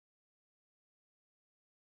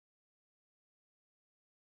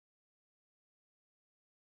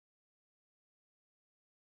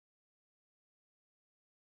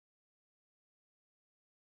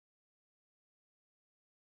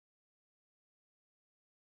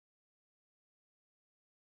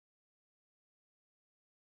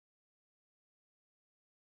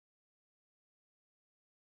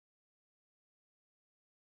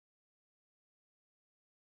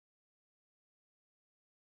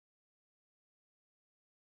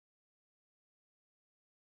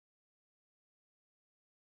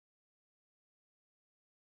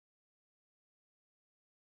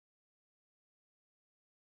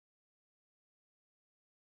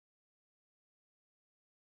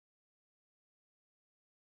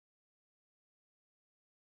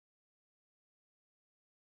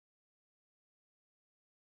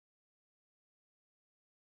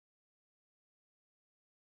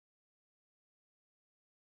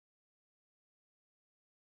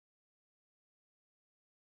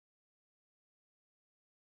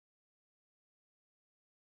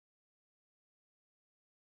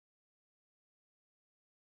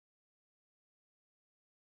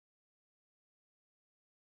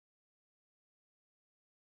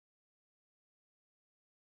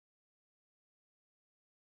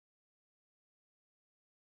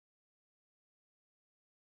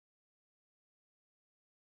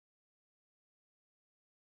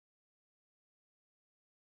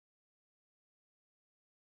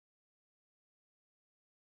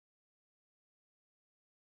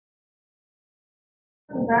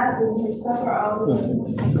Okay,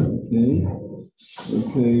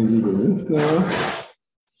 we got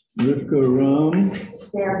Rivka Ram.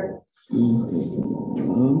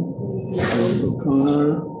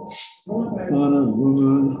 Connor,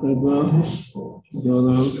 Woman, Cheba,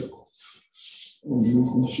 Yadav, and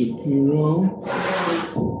Mrs. Shapiro.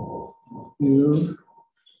 Here.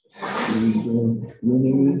 And your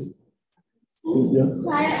name is? Yes?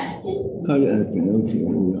 Kaya Atkin, okay, here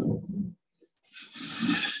we are.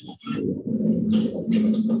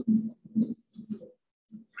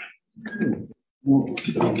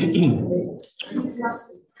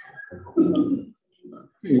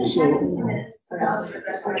 Okay, so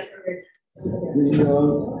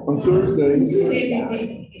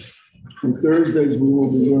on Thursdays we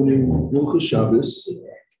will be learning Hilchos Shabbos,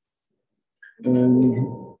 and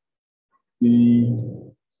the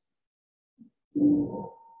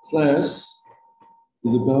class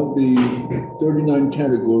is about the 39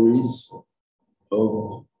 categories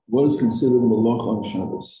of what is considered malach on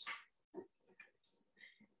Shabbos.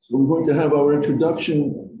 So we're going to have our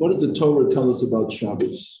introduction. What does the Torah tell us about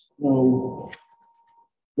Shabbos? Now,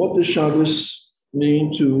 what does Shabbos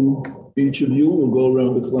mean to each of you? We'll go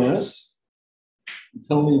around the class.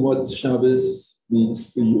 Tell me what Shabbos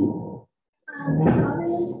means for you.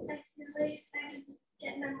 Shabbos, actually, I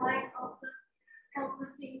get my mind off of the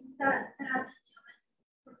things that have to do with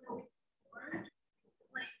the week before.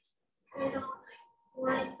 Like, we don't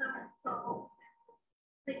worry about phones.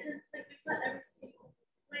 Because we put everything away.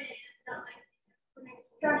 It's not like when I'm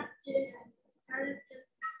distracted and kind of just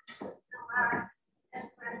relax and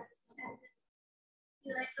rest and be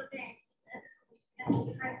like, okay, and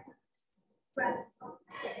try to rest all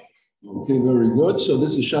day. Okay, very good. So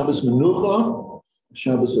this is Shabbos Menucha,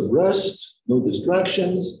 Shabbos of rest, no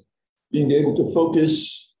distractions, being able to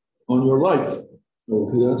focus on your life.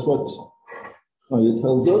 Okay, that's what Chaya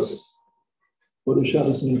tells us. What does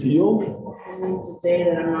Shabbos mean to you? It means a day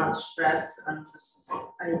that I'm not stressed. I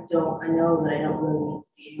know that I don't really need to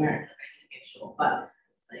be here. Like I can get show, but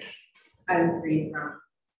like I'm free from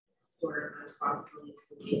sort of responsibility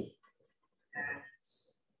for the week, and I'm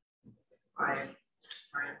trying to,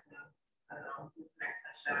 I don't know, connect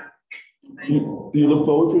Hashem. Do you look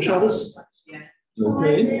forward to Shabbos? Yeah.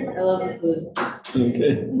 Okay. I love the food.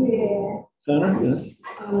 Okay. Yeah. Hannah, yes.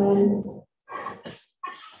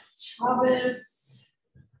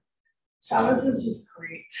 Shabbos is just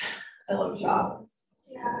great. I love Shabbos.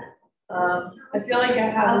 Yeah. I feel like I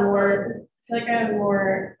have more. Like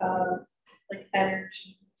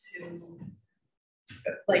energy to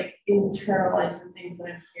like internalize the things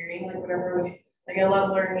that I'm hearing. Like whenever I love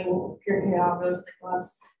learning Pirkei Avos. Like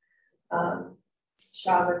last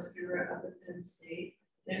Shabbos we were up in Penn State.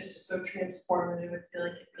 And it's just so transformative. I feel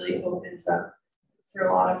like it really opens up for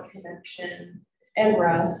a lot of connection and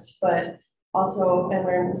rest, but also I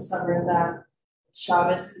learned this summer that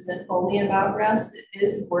Shabbos isn't only about rest. It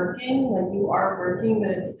is working, like you are working,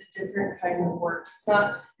 but it's a different kind of work.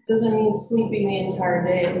 It doesn't mean sleeping the entire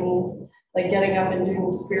day. It means like getting up and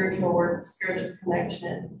doing spiritual work, spiritual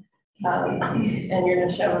connection. And your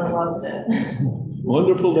neshama loves it.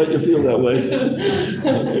 Wonderful that you feel that way.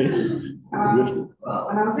 Okay. Well,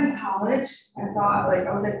 when I was in college, I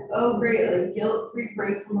was like, oh great, like guilt-free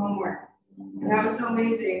break from homework. And that was so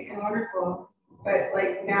amazing and wonderful. But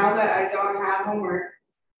like now that I don't have homework,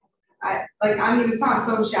 it's not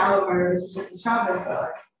so shallow my relationship with Shabbos,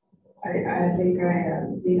 but like I think I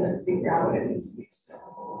need to figure out what it means to be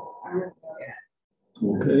still. I don't know yet.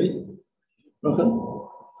 Okay. Okay.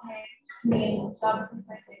 To me, Shabbos is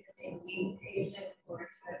my favorite day of the week. I usually look forward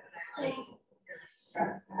to it when I'm like really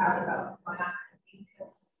stressed out about what's going on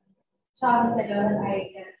because Shabbos, I know that I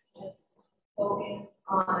get to just focus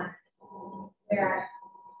on where I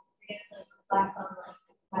guess like reflect on like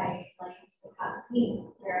my life the past week,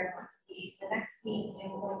 where I want to be the next week,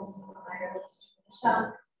 and focus on my relationship with Hashem,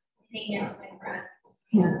 hanging out with my friends,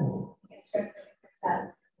 and get stressed like a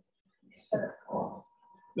princess. It's so cool.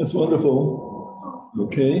 That's wonderful.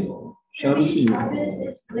 Okay. Shabbos for you. Shabbos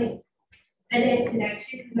is like a day of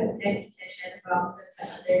connection because I'm dedication, but also to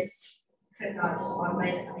others. So not just one my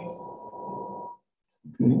advice.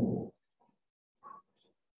 Okay.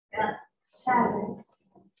 Yeah. Shabbos.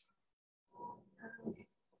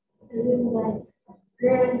 I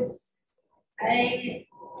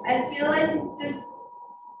feel like it's just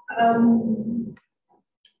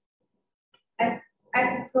I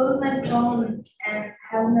could close my phone and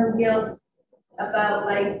have no guilt about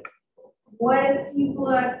like what if people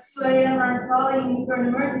at 2 a.m. are calling me for an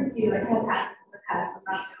emergency, like has happened in the past.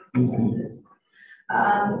 I'm not joking about this.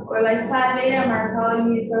 Or like 5 a.m. are calling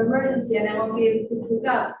me for an emergency and I won't be able to pick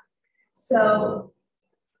up. So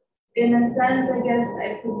in a sense, I guess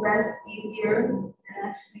I could rest easier and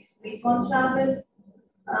actually sleep on Shabbos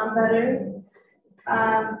better.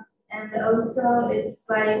 And also it's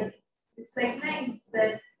like nice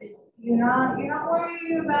that you're not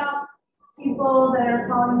worrying about people that are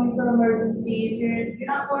calling you for emergencies. You're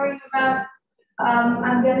not worrying about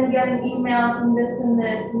I'm gonna get an email from this and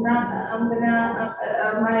this, and I'm gonna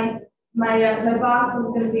my boss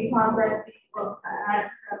is gonna be contacting. Well, I'm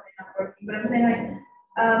probably not working, but I'm saying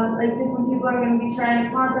like different people are gonna be trying to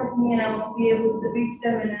contact me, and I won't be able to reach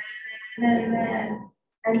them,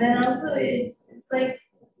 and then also it's like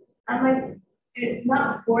I'm like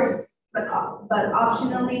not forced, but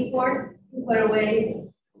optionally forced to put away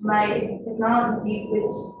my technology,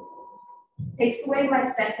 which takes away my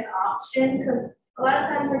second option, because a lot of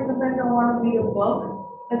times, like sometimes I want to read a book,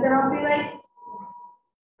 but then I'll be like,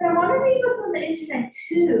 but I want to read what's on the internet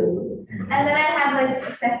too, and then I have like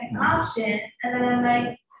a second option, and then I'm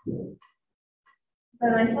like, but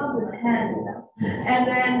my phone's in my hand, and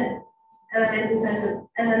then I just end up,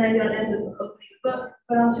 and then I don't end up opening the book.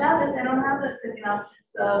 But on Shabbos, I don't have that second option,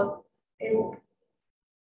 so it's.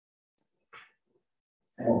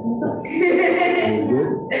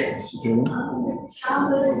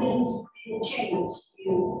 Shabbos means it changed.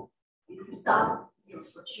 You stop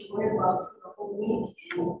what you worry about for the whole week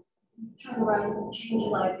and you turn around and change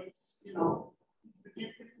your life. It's, you forget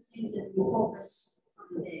different things and you focus on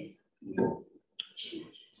the day. Change.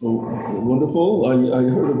 So wonderful. I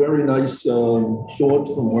heard a very nice thought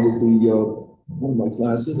from one of my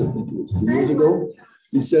classes, I think it was 2 years ago.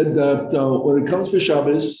 He said that when it comes to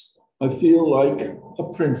Shabbos, I feel like a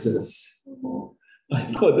princess. I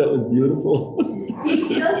thought that was beautiful. You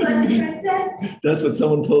feel like a princess? That's what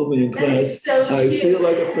someone told me in class. So I feel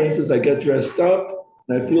like a princess. I get dressed up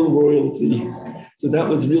and I feel royalty. So that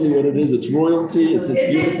was really what it is. It's royalty. It's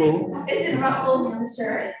beautiful. Is it ruffled in the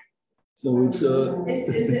shirt? So it's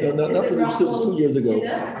not for this. It was 2 years ago.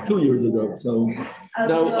 2 years ago. So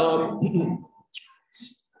now,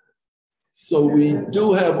 so we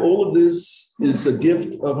do have all of this is a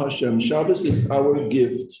gift of Hashem. Shabbos is our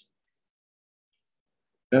gift.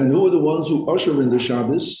 And who are the ones who usher in the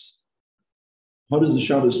Shabbos? How does the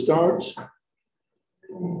Shabbos start?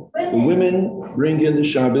 The women bring in the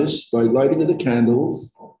Shabbos by lighting of the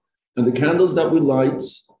candles. And the candles that we light,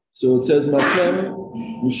 so it says, Matem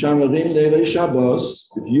Mishamarim Neve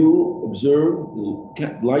Shabbos, if you observe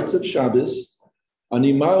the lights of Shabbos,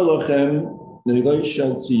 Animar Lachem Neve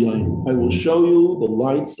Shel Tzion, I will show you the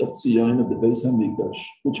lights of Tzion of the Beis HaMikdash,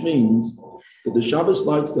 which means that the Shabbos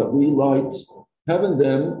lights that we light have in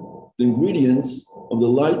them the ingredients of the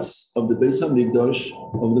lights of the Beis HaMikdash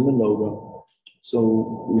of the menorah.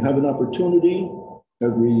 So we have an opportunity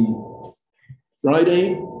every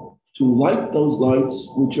Friday to light those lights,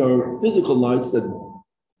 which are physical lights that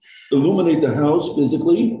illuminate the house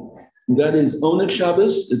physically. And that is Oneg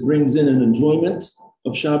Shabbos. It brings in an enjoyment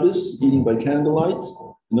of Shabbos, eating by candlelight,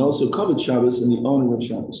 and also Kavod Shabbos in the honor of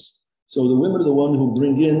Shabbos. So the women are the one who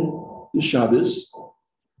bring in the Shabbos.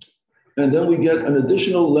 And then we get an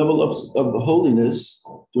additional level of holiness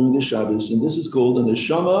during the Shabbos. And this is called an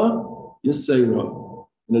Neshama Yesera,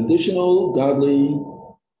 an additional godly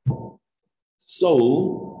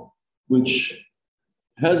soul, which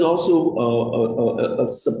has also a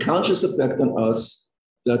subconscious effect on us,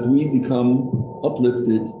 that we become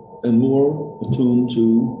uplifted and more attuned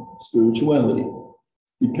to spirituality.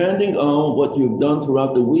 Depending on what you've done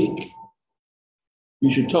throughout the week,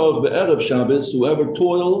 you should tell be'erev Shabbos, whoever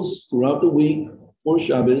toils throughout the week for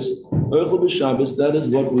Shabbos, Erchel b'Shabbos, that is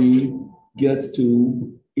what we get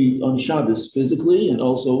to eat on Shabbos, physically and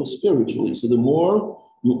also spiritually. So the more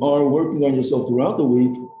you are working on yourself throughout the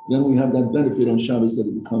week, then we have that benefit on Shabbos that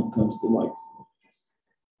it comes to light.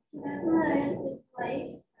 That's what I think,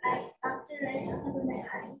 like, after I open my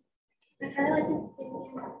eyes, I kind of like just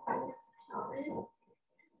thinking about the Shabbos.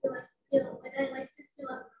 So, like, like I like to feel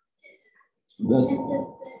up. So that's, and just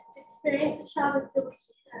to experience the Shabbos the way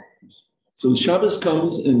you said. So Shabbos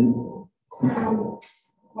comes in.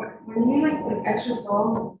 When you mean like extra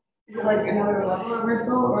soul, is it like another level of your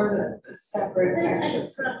soul, or is it a separate extra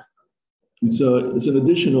soul? It's an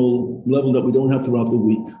additional level that we don't have throughout the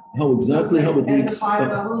week. How exactly how it leaks? The 5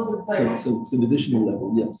 levels, it's like so it's an additional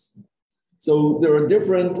level, yes. So there are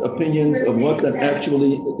different opinions of what that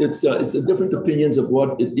actually, it's a different opinions of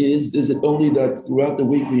what it is. Is it only that throughout the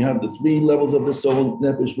week we have the 3 levels of the soul,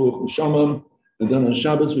 Nefesh, Ruach, Neshama, and then on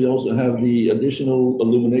Shabbos we also have the additional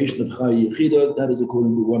illumination of Chai Yechida. That is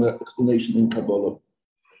according to one explanation in Kabbalah.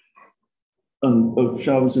 And if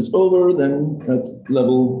Shabbos is over, then that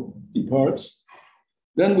level departs.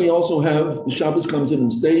 Then we also have, the Shabbos comes in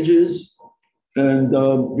stages. And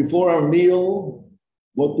before our meal,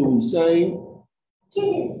 what do we say?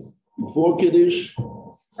 Kiddush. Before Kiddush,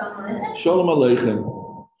 Shalom Aleichem.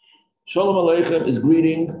 Shalom Aleichem is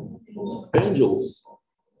greeting angels,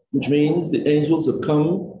 which means the angels have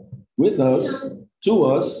come with us, to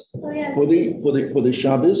us, for the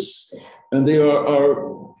Shabbos, and they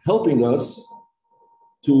are helping us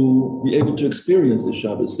to be able to experience the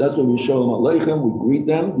Shabbos. That's why we Shalom Aleichem, we greet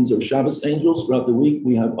them. These are Shabbos angels. Throughout the week,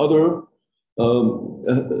 we have other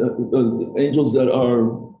angels that are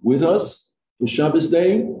with us. For Shabbos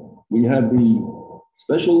day, we have the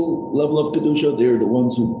special level of Kedusha. They're the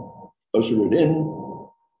ones who usher it in.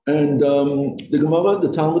 And the Gemara,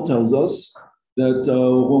 the Talmud tells us that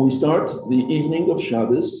when we start the evening of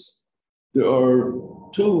Shabbos, there are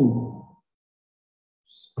two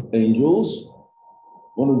angels,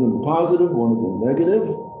 one of them positive, one of them negative.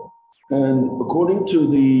 And according to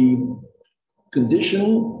the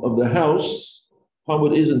condition of the house, how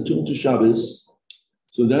it is in tune to Shabbos,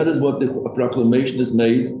 so that is what the proclamation is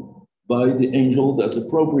made by the angel that's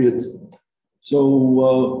appropriate.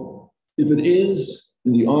 So if it is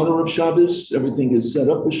in the honor of Shabbos, everything is set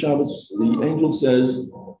up for Shabbos, the angel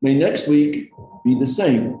says, may next week be the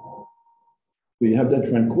same. We have that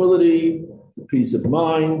tranquility, the peace of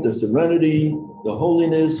mind, the serenity, the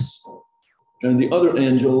holiness, and the other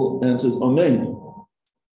angel answers, Amen.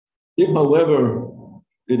 If, however,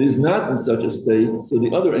 it is not in such a state, so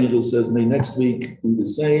the other angel says, may next week be the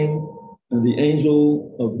same, and the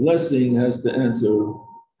angel of blessing has to answer,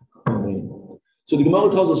 Amen. So the Gemara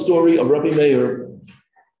tells a story of Rabbi Meir.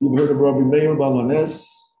 You've heard of Rabbi Meir Baal Hanes?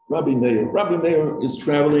 Rabbi Meir. Rabbi Meir is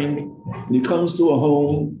traveling, and he comes to a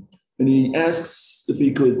home, and he asks if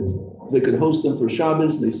they could host him for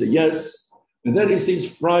Shabbos, and they say yes. And then he sees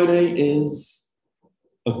Friday is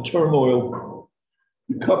a turmoil.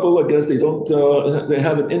 The couple, I guess, they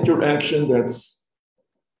have an interaction that's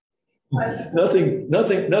nothing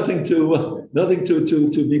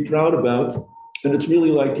to be proud about, and it's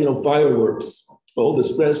really like fireworks, all the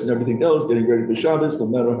stress and everything else, getting ready for Shabbos. No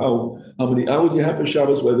matter how many hours you have for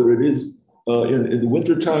Shabbos, whether it is in the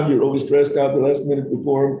winter time, you're always stressed out the last minute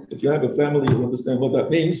before. If you have a family, you'll understand what that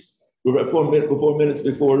means. We're at 4 minutes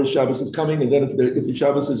before the Shabbos is coming, and then if the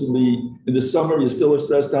Shabbos is in the summer, you still are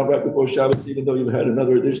stressed out right before Shabbos, even though you've had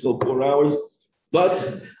another additional 4 hours. But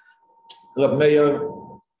Rabbi Meir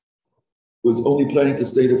was only planning to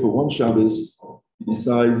stay there for one Shabbos. He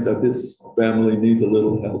decides that this family needs a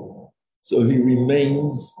little help, so he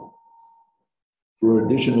remains for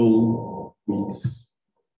additional weeks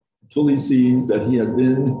until he sees that he has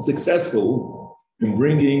been successful in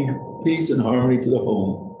bringing peace and harmony to the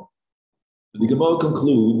home. The Gemara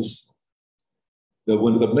concludes that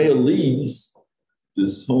when the Meir leaves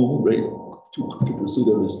this home to proceed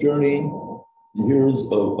on his journey, he hears a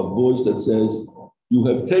voice that says, you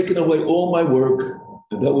have taken away all my work,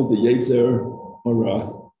 and that was the Yetzer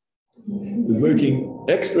Hara. He was working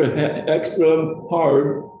extra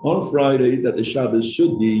hard on Friday that the Shabbos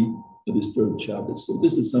should be a disturbed Shabbos. So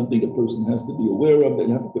this is something a person has to be aware of, that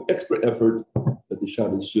you have to put extra effort that the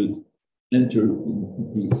Shabbos should enter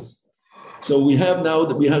in peace. So we have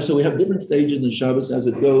different stages in Shabbos as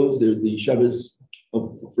it goes. There's the Shabbos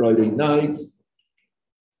of Friday night.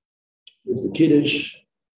 There's the Kiddush.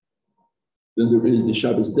 Then there is the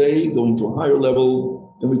Shabbos day, going to a higher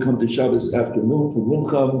level. Then we come to Shabbos afternoon for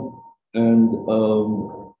Mincha. And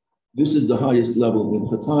this is the highest level of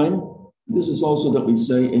Mincha time. This is also that we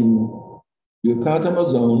say in Birkat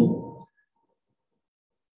Hamazon.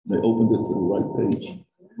 I opened it to the right page.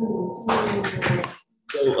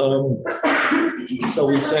 So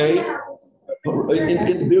we say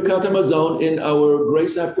in Birkat Hamazon, in our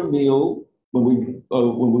grace after meal, when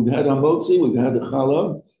we've had Hamotzi, we've had the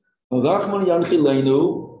Challah, Rachman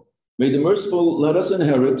Yanchilenu, may the merciful let us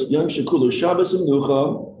inherit Yom Shekulu Shabbos and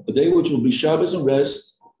Nucha, a day which will be Shabbos and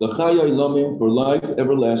rest, the Chaya Ilamim, for life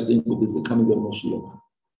everlasting, which is the coming of Mashiach.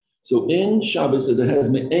 So in Shabbos, it has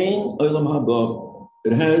Me'ein Olam Haba.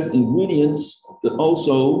 It has ingredients that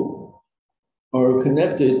also are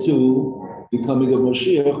connected to the coming of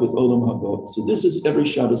Mashiach with Olam Haba. So this is every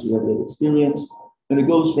Shabbos we have that experience, and it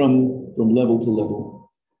goes from level to level.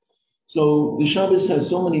 So the Shabbos has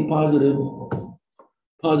so many positive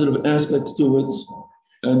aspects to it,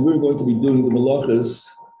 and we're going to be doing the malachas,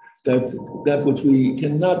 that which we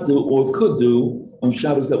cannot do or could do on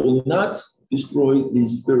Shabbos that will not destroy the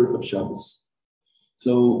spirit of Shabbos.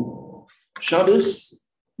 So Shabbos,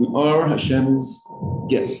 we are Hashem's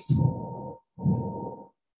guest.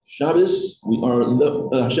 Shabbos,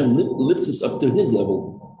 Hashem lifts us up to His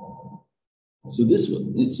level. So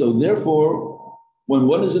therefore, when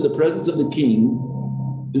one is in the presence of the King,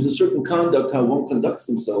 there's a certain conduct how one conducts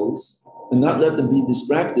themselves and not let them be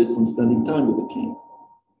distracted from spending time with the king.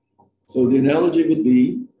 So the analogy would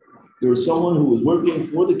be, there was someone who was working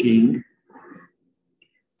for the king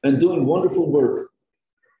and doing wonderful work.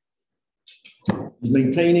 He's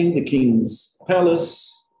maintaining the king's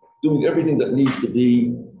palace, doing everything that needs to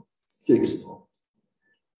be fixed.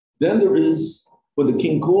 Then there is, when the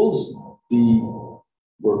king calls the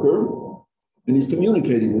worker and he's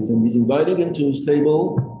communicating with him, he's inviting him to his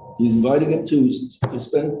table, he's inviting him to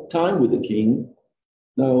spend time with the king.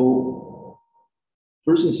 Now,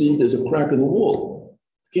 person sees there's a crack in the wall.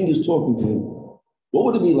 The king is talking to him. What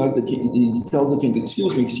would it be like? The king, he tells the king,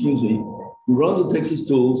 excuse me. He runs and takes his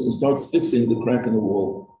tools and starts fixing the crack in the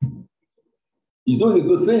wall. He's doing a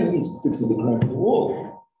good thing, he's fixing the crack in the wall.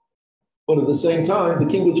 But at the same time, the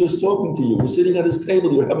king was just talking to you. You're sitting at his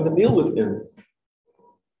table, you're having a meal with him.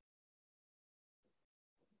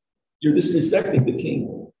 You're disrespecting the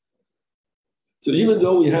king. So even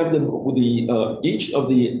though we have each of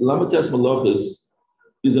the Lamates Malachas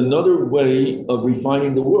is another way of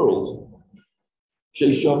refining the world.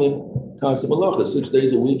 Sheish Shamim Tasa Malacha, 6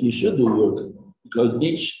 days a week you should do work, because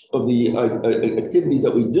each of the activities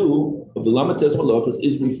that we do of the Lamates Malachas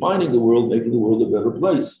is refining the world, making the world a better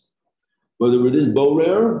place. Whether it is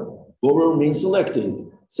borer means selecting,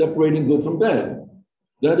 separating good from bad.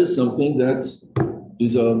 That is something that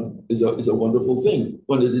is a wonderful thing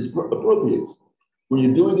when it is appropriate. When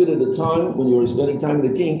you're doing it at a time when you're spending time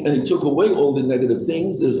with the king and he took away all the negative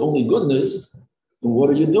things, there's only goodness, then what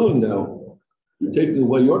are you doing now? You're taking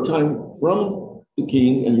away your time from the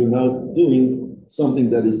king and you're now doing something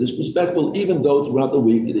that is disrespectful, even though throughout the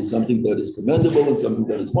week it is something that is commendable and something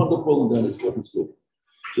that is wonderful and that is what is good.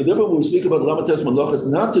 So therefore, when we speak about Lamates Malachas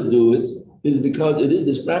not to do it, is because it is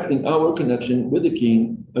distracting our connection with the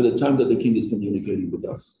king at the time that the king is communicating with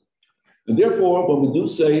us. And therefore, when we do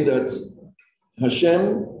say that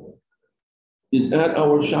Hashem is at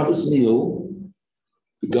our Shabbos meal,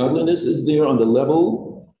 the godliness is there on the level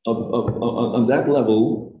on that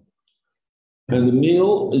level, and the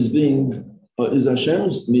meal is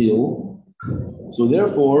Hashem's meal. So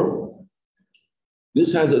therefore,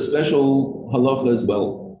 this has a special halacha as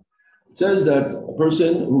well. It says that a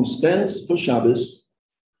person who spends for Shabbos,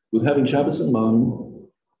 with having Shabbos in mind,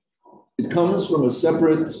 it comes from a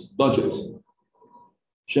separate budget.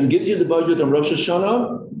 Hashem gives you the budget on Rosh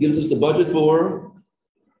Hashanah, gives us the budget for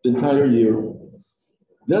the entire year.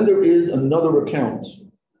 Then there is another account.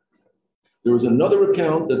 There is another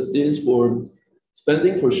account that is for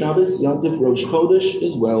spending for Shabbos, Yom Tov, Rosh Chodesh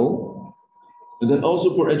as well, and then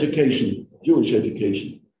also for education, Jewish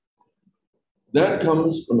education. That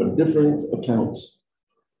comes from a different account.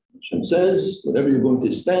 Hashem says, whatever you're going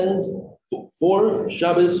to spend for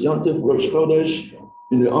Shabbos, Yom Tov, Rosh Chodesh,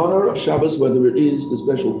 in the honor of Shabbos, whether it is the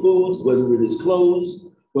special foods, whether it is clothes,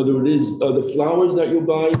 whether it is the flowers that you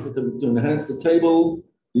buy to enhance the table,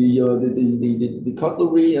 the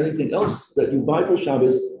cutlery, anything else that you buy for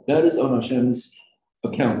Shabbos, that is on Hashem's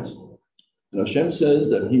account. And Hashem says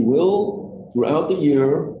that He will, throughout the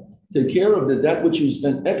year, take care of that which you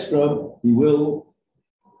spent extra. He will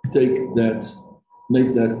take that,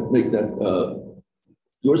 make that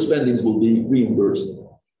your spendings will be reimbursed.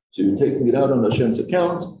 So you're taking it out on Hashem's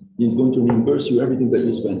account. He's going to reimburse you everything that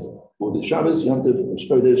you spent for the Shabbos, Yom Tov, Rosh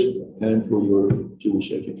Chodesh, and for your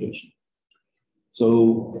Jewish education.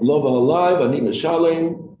 So, love alive, I need a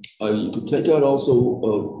shalem. You could take out also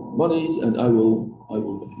monies, and I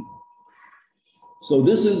will pay. So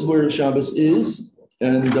this is where Shabbos is,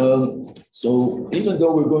 and so even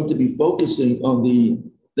though we're going to be focusing on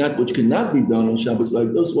that which cannot be done on Shabbos, I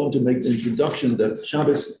just want to make the introduction that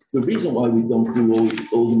Shabbos, the reason why we don't do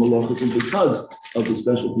all the malachas is because of the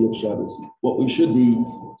specialty of Shabbos, what we should be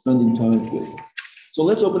spending time with. So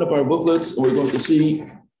let's open up our booklets, and we're going to see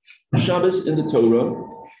Shabbos in the Torah.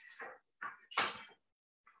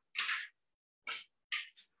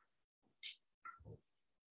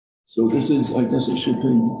 So this is, I guess it should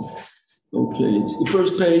be, okay, it's the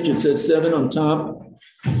first page, it says 7 on top.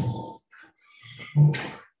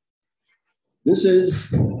 This is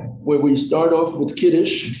where we start off with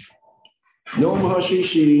Kiddush. Yom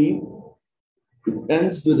HaShishi, it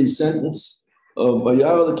ends with the sentence of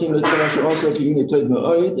Hashem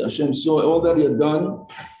saw all that He had done,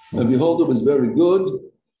 and behold, it was very good.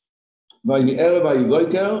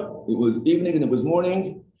 It was evening and it was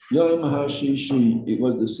morning. Yom HaShishi, it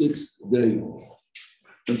was the 6th day.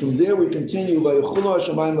 And from there we continue by heaven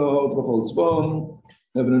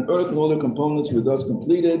and earth and all their components were thus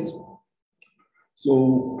completed.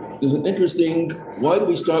 So there's an interesting, why do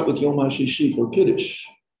we start with Yom HaShishi for Kiddush?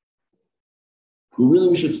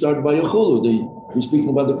 we should start by Yachulu. We're speaking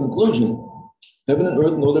about the conclusion. Heaven and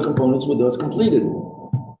earth and all their components were thus completed.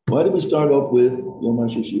 Why did we start off with Yom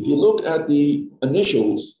HaShishi? If you look at the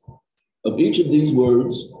initials of each of these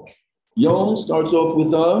words, Yom starts off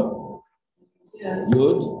with a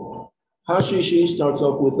Yud. Hashishi starts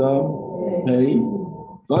off with a Hey.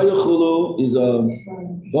 Vayachulu is a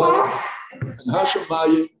Vav. And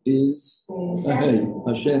Hashemayim is a Hey,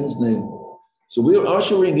 Hashem's name. So we are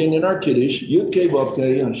ushering in our Kiddush, Yud Kei Vav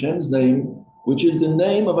Kei, Hashem's name, which is the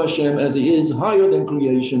name of Hashem as He is higher than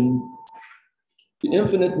creation. The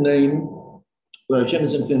infinite name, where Hashem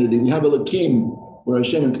is infinity. We have Elohim, where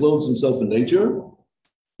Hashem encloses Himself in nature.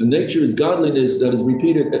 And nature is godliness that is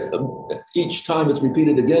repeated each time. It's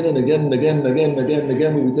repeated again and again and again and again and again and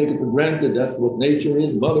again. We would take it for granted. That's what nature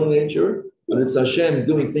is, Mother Nature. But it's Hashem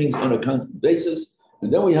doing things on a constant basis.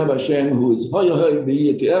 And then we have Hashem, who is Hayahai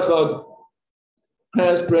B'Yiyah Echad,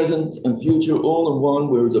 past, present, and future, all in one,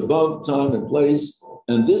 where it's above time and place.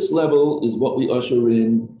 And this level is what we usher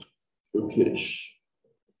in for Kiddush.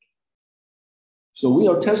 So we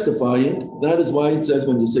are testifying. That is why it says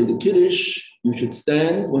when you say the Kiddush, you should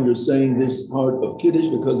stand when you're saying this part of Kiddush,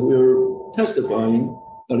 because we're testifying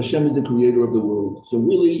that Hashem is the creator of the world. So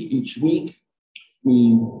really, each week,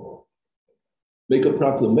 we make a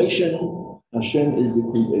proclamation, Hashem is the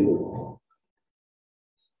creator.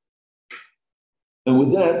 And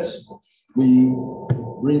with that, we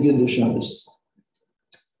bring in the Shabbos.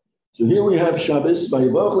 So here we have Shabbos.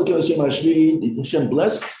 Hashem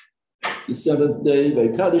blessed the seventh day,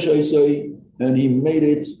 and He made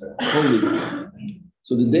it holy.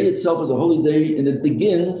 So the day itself is a holy day, and it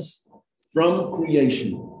begins from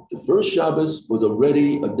creation. The first Shabbos was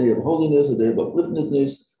already a day of holiness, a day of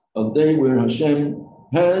upliftedness, a day where Hashem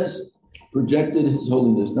has projected His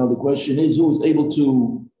holiness. Now the question is, who is able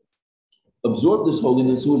to absorb this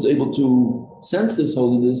holiness, who is able to sense this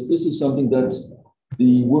holiness? This is something that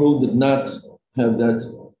the world did not have that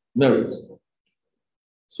merit.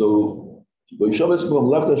 So Hashem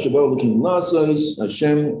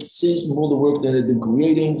ceased from all the work that it had been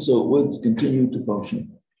creating, so it would continue to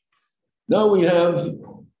function. Now we have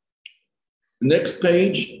the next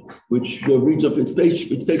page, which reads off its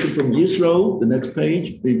page. It's taken from Yisro, the next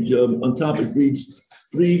page. On top it reads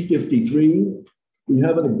 353. We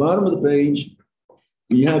have at the bottom of the page,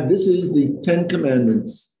 this is the 10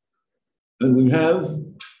 Commandments. And we have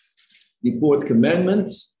the fourth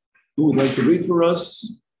commandment. Who would like to read for us?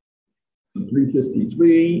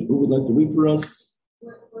 353. Who would like to read for us?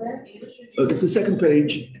 It's the second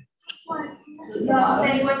page. It's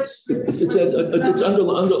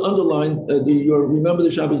underlined. Remember the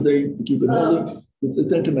Shabbos day to keep it holy. It's the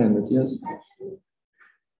 10 Commandments. Yes.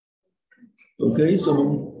 Okay.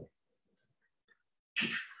 Someone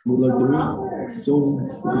would like to read.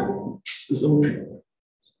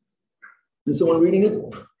 Is someone reading it?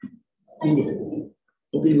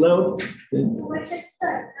 Okay, loud. Okay.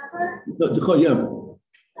 Yeah.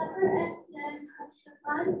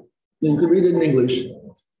 You can read it in English.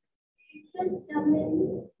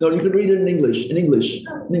 No, you can read it in English. In English.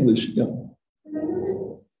 In English, yeah.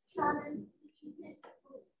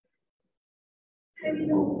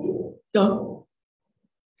 Yeah.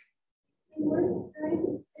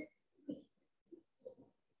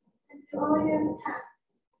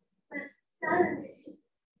 Saturday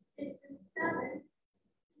is the Sabbath.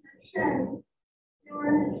 Hashem, your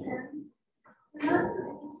Hashem, we're not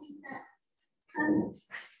going to see that. This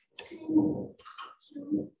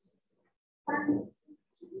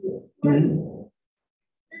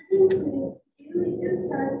includes daily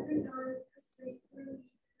inside for God to sleep early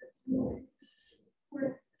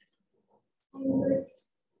with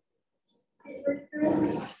it was during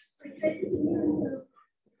the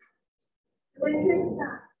winter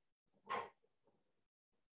time.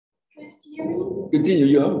 Continue,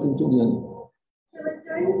 yeah. Continue. So it's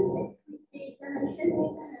during the 6th week that Hashem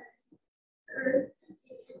made the earth, the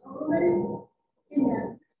sea, and all that is in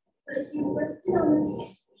them. But He rested on the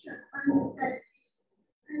 7th day.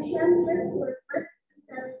 Hashem therefore blessed the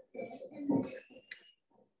 7th day and the 8th.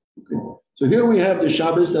 Okay. So here we have the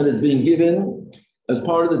Shabbos that is being given as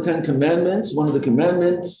part of the 10 Commandments. One of the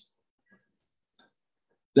commandments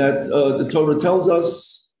that the Torah tells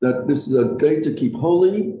us that this is a day to keep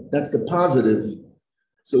holy. That's the positive.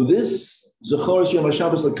 So this Zechor Shem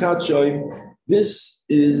HaShabbos L'Kadshai, this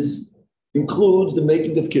includes the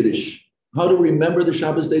making of Kiddush. How to remember the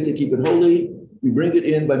Shabbos day to keep it holy? We bring it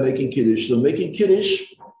in by making Kiddush. So making Kiddush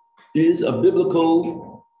is a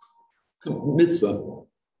biblical mitzvah.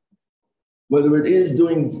 Whether it is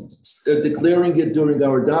declaring it during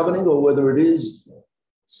our davening, or whether it is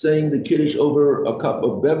saying the Kiddush over a cup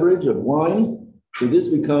of beverage, of wine, So this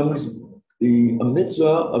becomes a mitzvah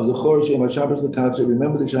of the Chor Shem HaShabbos L'Katze.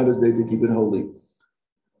 Remember the Shabbos day to keep it holy.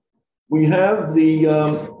 We have the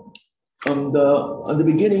on the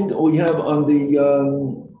beginning. We have on the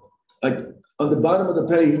bottom of the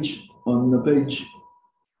page, on the page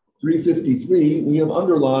 353, we have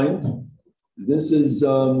underlined. This is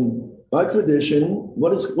by tradition.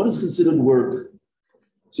 What is considered work?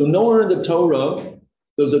 So nowhere in the Torah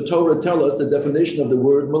does the Torah tell us the definition of the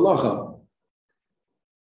word malacha.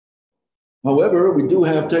 However, we do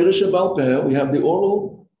have Torah Shebaal Peh. We have the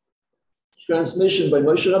oral transmission by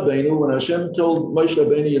Moshe Rabbeinu. When Hashem told Moshe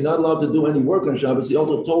Rabbeinu, "You're not allowed to do any work on Shabbos," He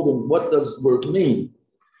also told him, "What does work mean?"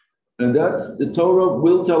 And that the Torah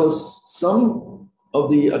will tell us some of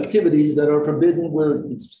the activities that are forbidden, where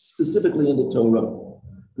it's specifically in the Torah.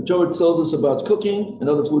 The Torah tells us about cooking and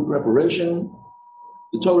other food preparation.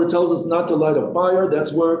 The Torah tells us not to light a fire,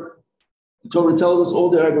 that's work. The Torah tells us all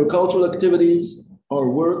the agricultural activities are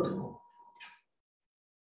work.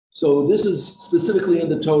 So this is specifically in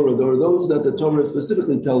the Torah. There are those that the Torah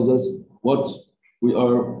specifically tells us what we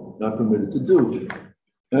are not permitted to do.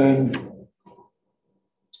 And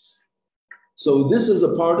so this is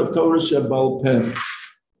a part of Torah Shebaal Peh.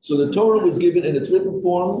 So the Torah was given in its written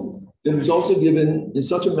form. It was also given in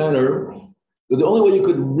such a manner that the only way you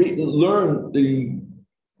could learn the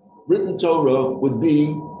written Torah would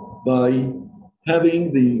be by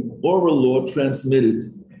having the oral law transmitted.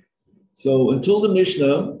 So until the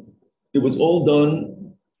Mishnah, it was all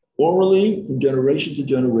done orally from generation to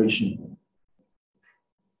generation.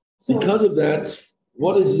 Because of that,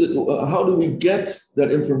 what is it? How do we get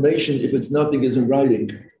that information if it's nothing is in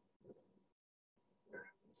writing?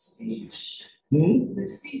 Speech.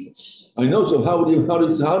 Speech. I know. So how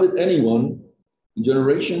did anyone, in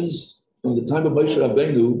generations from the time of Moshe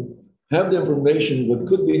Rabbeinu, have the information, what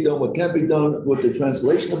could be done, what can't be done, what the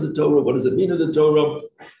translation of the Torah, what does it mean in the Torah?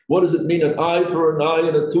 What does it mean, an eye for an eye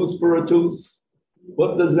and a tooth for a tooth?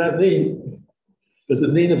 What does that mean? Does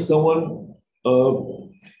it mean if someone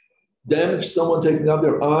damaged someone taking out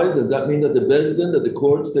their eyes, does that mean that the Bezdin, that the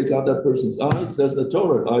courts take out that person's eye? It says in the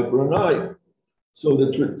Torah, an eye for an eye. So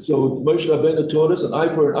Moshe Rabbeinu taught us an eye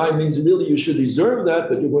for an eye means really you should deserve that,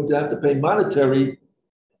 but you're going to have to pay monetary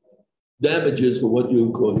damages for what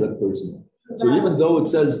you caused that person. So even though it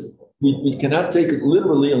says we cannot take it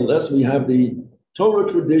literally unless we have the Torah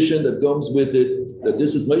tradition that comes with it, that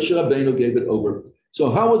this is Moshe Rabbeinu gave it over. So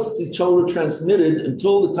how was the Torah transmitted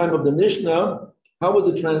until the time of the Mishnah? How was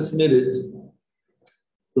it transmitted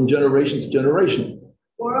from generation to generation?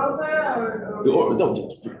 Oral Torah The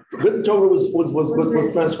written Torah was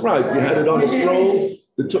transcribed. You had it on a scroll.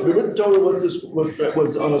 The written Torah was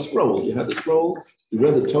on a scroll. You had the scroll. You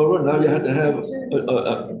read the Torah. Now you had to have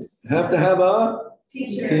a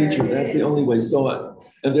teacher. That's the only way. So,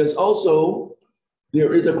 and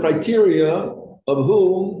there is a criteria of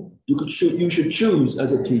whom you should choose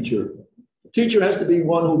as a teacher. The teacher has to be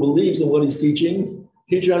one who believes in what he's teaching.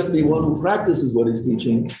 The teacher has to be one who practices what he's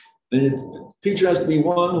teaching. And the teacher has to be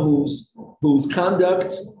one whose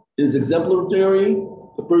conduct is exemplary,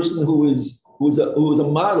 a person who is a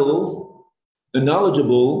model and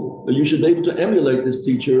knowledgeable. You should be able to emulate this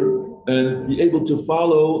teacher and be able to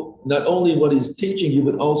follow not only what he's teaching you,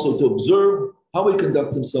 but also to observe how he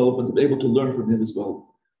conducts himself and to be able to learn from him as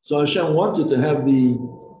well. So Hashem wanted to have the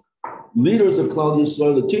leaders of Klal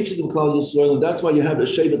Yisrael, the teachers of Klal Yisrael, and that's why you had the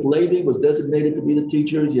Shevet Levi was designated to be the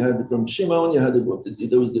teachers. You had from Shimon, you had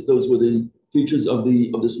those were the teachers of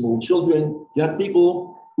the small children. You had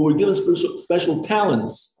people who were given special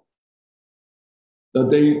talents that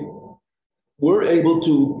they were able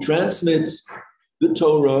to transmit the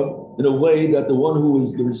Torah in a way that the one who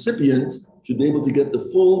is the recipient should be able to get the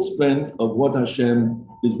full strength of what Hashem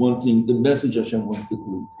is wanting, the message Hashem wants to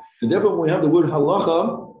do. And therefore, when we have the word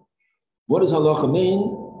halacha, what does halacha mean?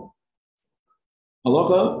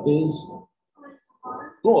 Halacha is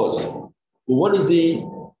laws. But what is the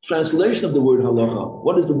translation of the word halacha?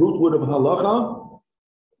 What is the root word of halacha?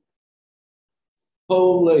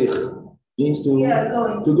 Holech means to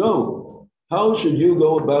go. How should you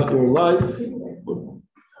go about your life?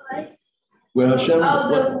 Where Hashem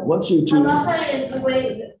wants you to. Halacha is the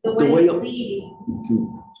way of leading.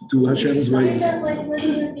 To Hashem's ways.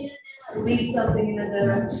 Lead something in a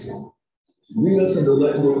direction. Lead us in the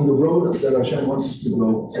road that Hashem wants us to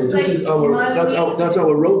go. So this is that's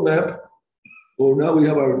our roadmap. Or now we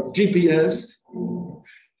have our GPS.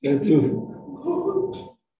 And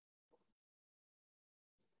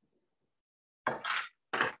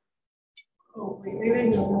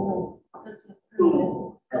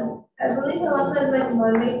I believe halacha is like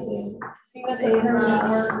Monday thing. It's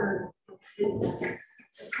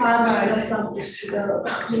Karma something to go.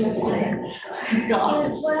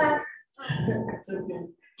 Gosh. What happened? It's okay.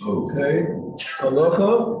 Okay.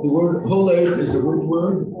 Halacha, the word holech is the root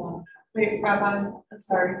word. Wait, Rabbi, I'm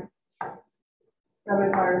sorry. Rabbi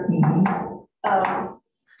Baras.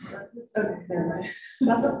 Okay, never mind.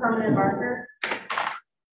 That's a permanent marker.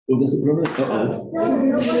 Oh, there's a permanent. No,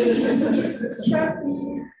 trust me.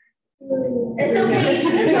 It's okay.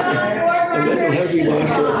 You can put on board I guess I'll have you marker. watch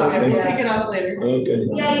it. Okay, we'll take it off later. Okay.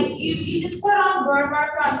 Yeah, you just put on board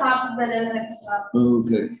marker on top of it and then it comes up.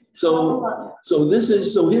 Okay. So this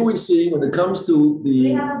is, so here we see when it comes to Do we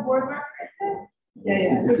the, have a board marker right there?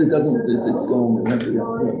 it doesn't, it's gone, we have to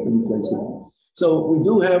replace it. So we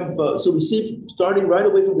do have, so we see, starting right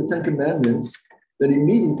away from the Ten Commandments, that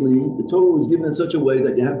immediately the Torah was given in such a way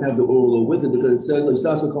that you have to have the oral law with it, because it says, do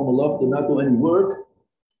not do any work.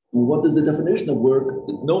 And what is the definition of work?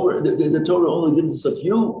 Nowhere, the Torah only gives us a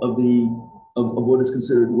few of what is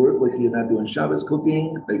considered work, like you're not doing Shabbos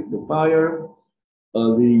cooking, like the fire,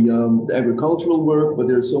 the agricultural work, but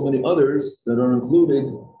there are so many others that are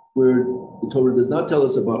included where the Torah does not tell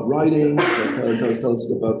us about writing, the Torah tells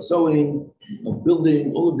us about sewing, of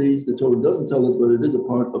building, all of these, the Torah doesn't tell us, but it is a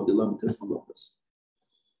part of the Lamed Testament office.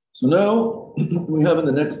 So now we have in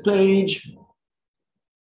the next page,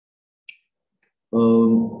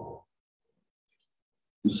 the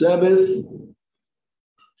Sabbath.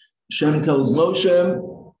 Hashem tells Moshe,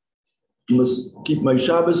 you must keep my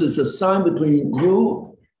Shabbos. It's a sign between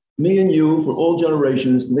you, me and you for all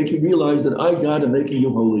generations to make you realize that I, God, am making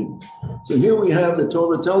you holy. So here we have the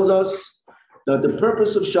Torah tells us that the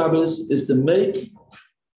purpose of Shabbos is to make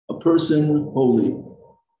a person holy,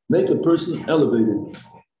 make a person elevated,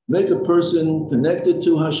 make a person connected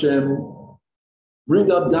to Hashem,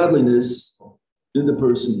 bring up godliness in the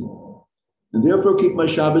person. And therefore keep my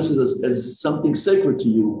Shabbos as something sacred to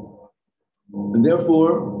you. And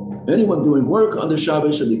therefore, anyone doing work on the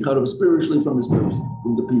Shabbos should be cut off spiritually from this person,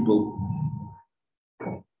 from the people.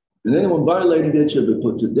 And anyone violating it should be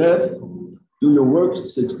put to death. Do your work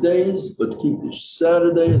 6 days, but keep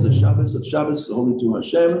Saturday as a Shabbos of Shabbos holy to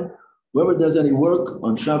Hashem. Whoever does any work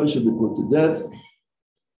on Shabbos should be put to death.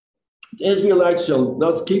 The Israelites shall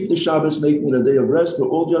thus keep the Shabbos, making it a day of rest for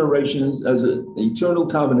all generations as an eternal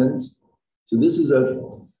covenant. So this is a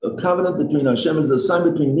covenant between Hashem, it's a sign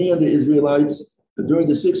between me and the Israelites, that during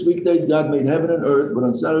the 6 weekdays, God made heaven and earth, but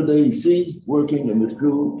on Saturday, he ceased working and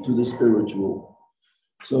withdrew to the spiritual.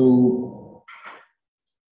 So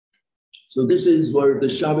this is where the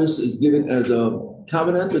Shabbos is given as a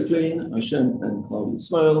covenant between Hashem and Klal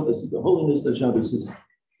Yisrael. This is the holiness that Shabbos is,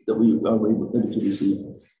 that we are able to receive.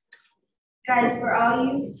 Guys, for all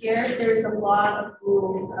you scared, there's a lot of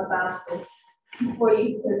rules about this before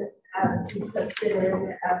you could have to consider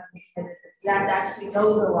it as this. You have to actually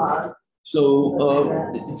know the laws. So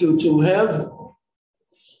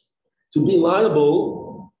to be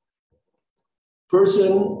liable,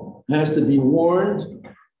 person has to be warned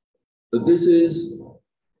that this is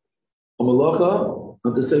a malacha,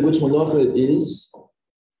 not to say which malacha it is.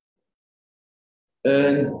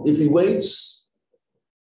 And if he waits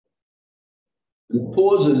and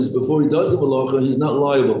pauses before he does the malacha, he's not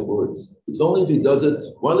liable for it. It's only if he does it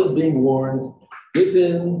while he's being warned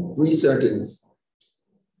within 3 seconds.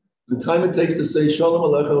 The time it takes to say Shalom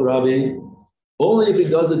Aleichem Rabbi, only if he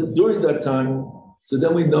does it during that time, so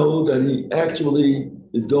then we know that he actually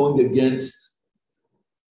is going against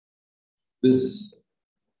this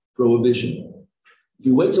prohibition. If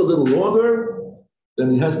he waits a little longer,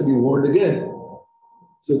 then he has to be warned again.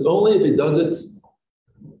 So it's only if he does it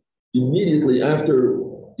immediately after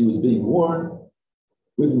he was being warned,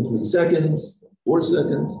 within 3 seconds, 4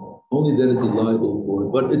 seconds, only then is he liable for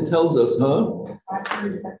it. But it tells us, No,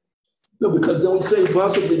 because then we say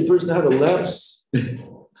possibly the person had a lapse,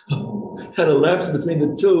 between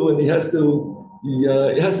the two, and he has to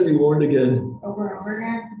be warned again. Over and over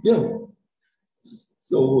again? Yeah.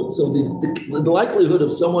 So the likelihood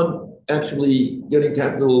of someone actually getting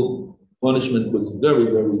capital punishment was very,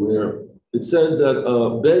 very rare. It says that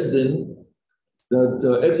Bezdin,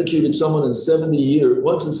 that executed someone in 70 years,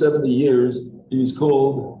 once in 70 years, he was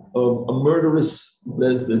called a murderous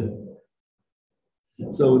Bezdin.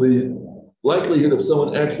 So the likelihood of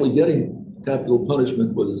someone actually getting capital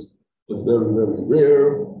punishment was very, very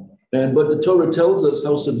rare. But the Torah tells us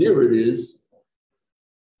how severe it is,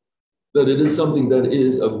 that it is something that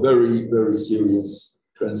is a very, very serious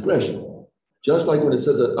transgression. Just like when it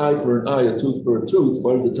says an eye for an eye, a tooth for a tooth,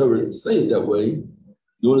 why does the Torah say it that way?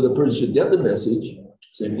 In order the person should get the message.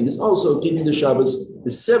 Same thing is also keeping the Shabbos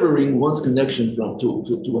is severing one's connection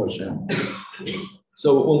to Hashem. So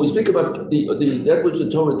when we speak about that which the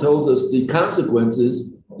Torah tells us, the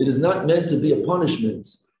consequences, it is not meant to be a punishment.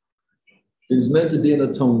 It is meant to be an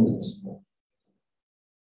atonement.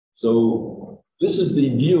 So this is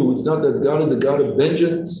the view. It's not that God is a God of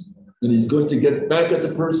vengeance and he's going to get back at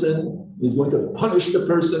the person. He's going to punish the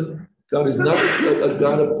person. God is not a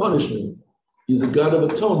God of punishment. He's a God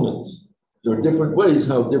of atonement. There are different ways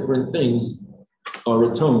how different things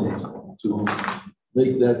are atoned to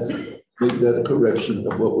make that a correction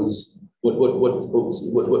of what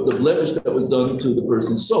the blemish that was done to the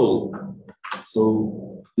person's soul.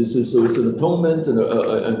 So it's an atonement and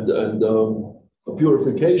a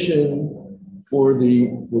purification for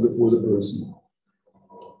the person.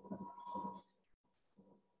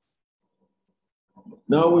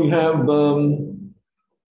 Now we have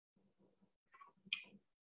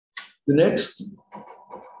the next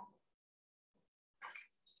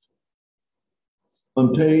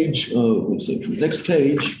on page. Let's see, next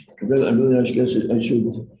page. I guess I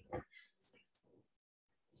should.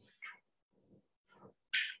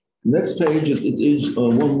 Next page. It is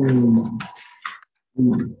the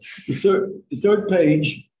third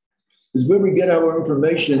page is where we get our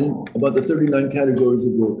information about the 39 categories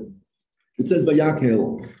of work. It says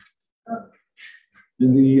Vayakhel.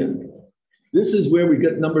 This is where we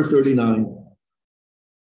get number 39.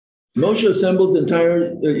 Moshe assembled the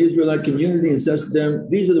entire Israelite community and says to them,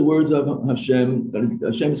 these are the words of Hashem that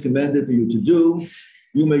Hashem has commanded for you to do.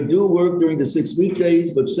 You may do work during the 6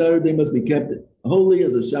 weekdays, but Saturday must be kept holy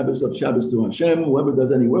as a Shabbos of Shabbos to Hashem. Whoever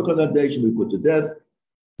does any work on that day shall be put to death.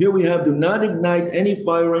 Here we have, do not ignite any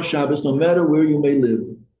fire on Shabbos, no matter where you may live.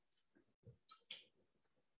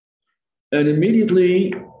 And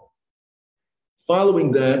immediately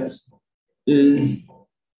following that is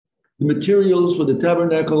the materials for the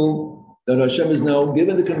tabernacle that Hashem has now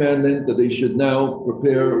given the commandment that they should now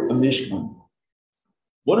prepare a Mishkan.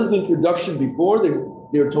 What is the introduction before?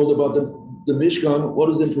 They're told about the Mishkan. What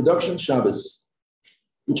is the introduction? Shabbos.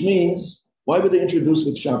 Which means, why would they introduce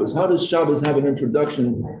with Shabbos? How does Shabbos have an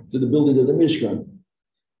introduction to the building of the Mishkan?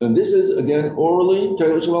 And this is, again, orally,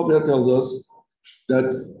 Torah Shabbat tells us that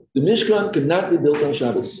the Mishkan cannot be built on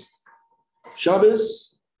Shabbos. Shabbos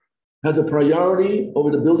has a priority over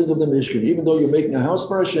the building of the Mishkan. Even though you're making a house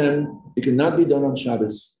for Hashem, it cannot be done on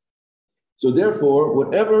Shabbos. So therefore,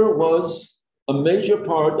 whatever was a major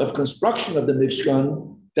part of construction of the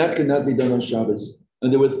Mishkan, that cannot be done on Shabbos.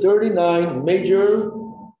 And there were 39 major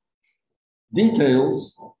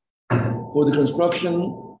details for the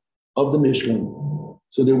construction of the Mishkan.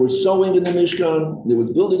 So there was sewing in the Mishkan, there was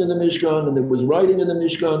building in the Mishkan, and there was writing in the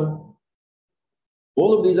Mishkan.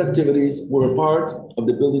 All of these activities were a part of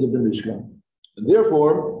the building of the Mishkan. And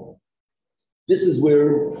therefore, this is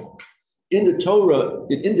where in the Torah,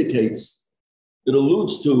 it indicates, it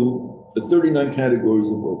alludes to the 39 categories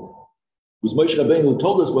of work. It was Moshe Rabbeinu who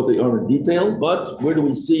told us what they are in detail, but where do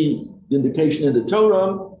we see the indication in the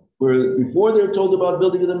Torah? Where before they're told about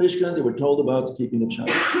building of the Mishkan, they were told about keeping of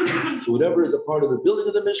Shabbos. So whatever is a part of the building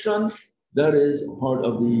of the Mishkan, that is a part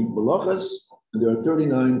of the Malachas, and there are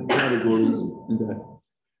 39 categories in that.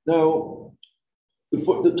 Now,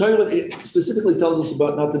 the Torah specifically tells us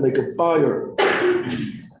about not to make a fire.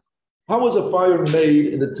 How was a fire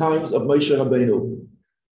made in the times of Moshe Rabbeinu?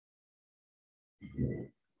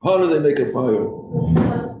 How do they make a fire?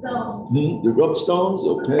 Stones. They rub stones,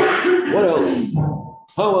 okay. What else?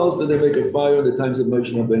 How else did they make a fire in the times of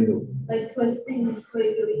Moshe Rabbeinu? Like twisting and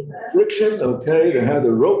twiggling. Friction, okay. They had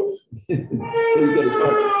a rope. So you got to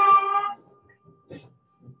start.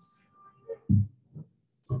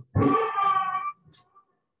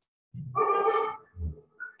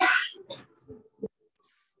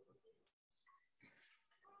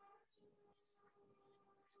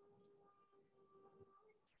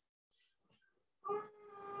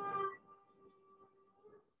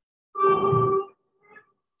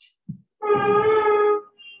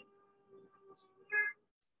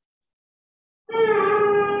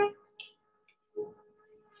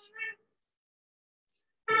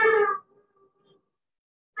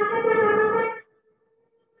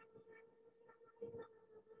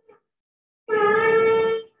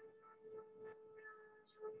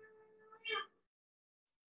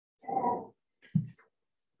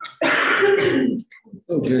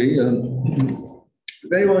 Okay,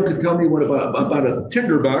 if anyone could tell me what about a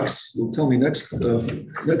tinderbox, you'll tell me next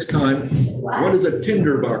time. What is a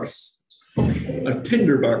tinderbox? A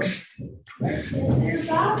tinderbox.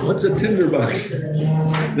 What's a tinderbox?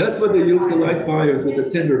 That's what they use to light fires with a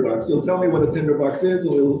tinderbox. You'll tell me what a tinderbox is,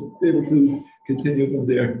 and we'll be able to continue from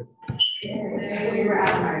there.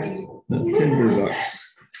 A tinderbox.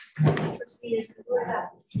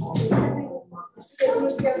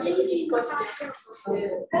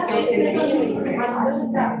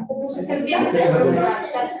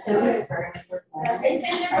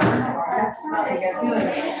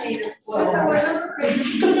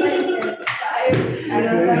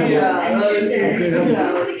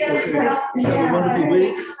 Have a wonderful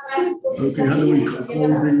week. Okay, how do we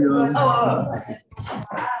close the?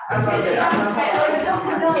 I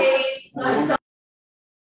love it.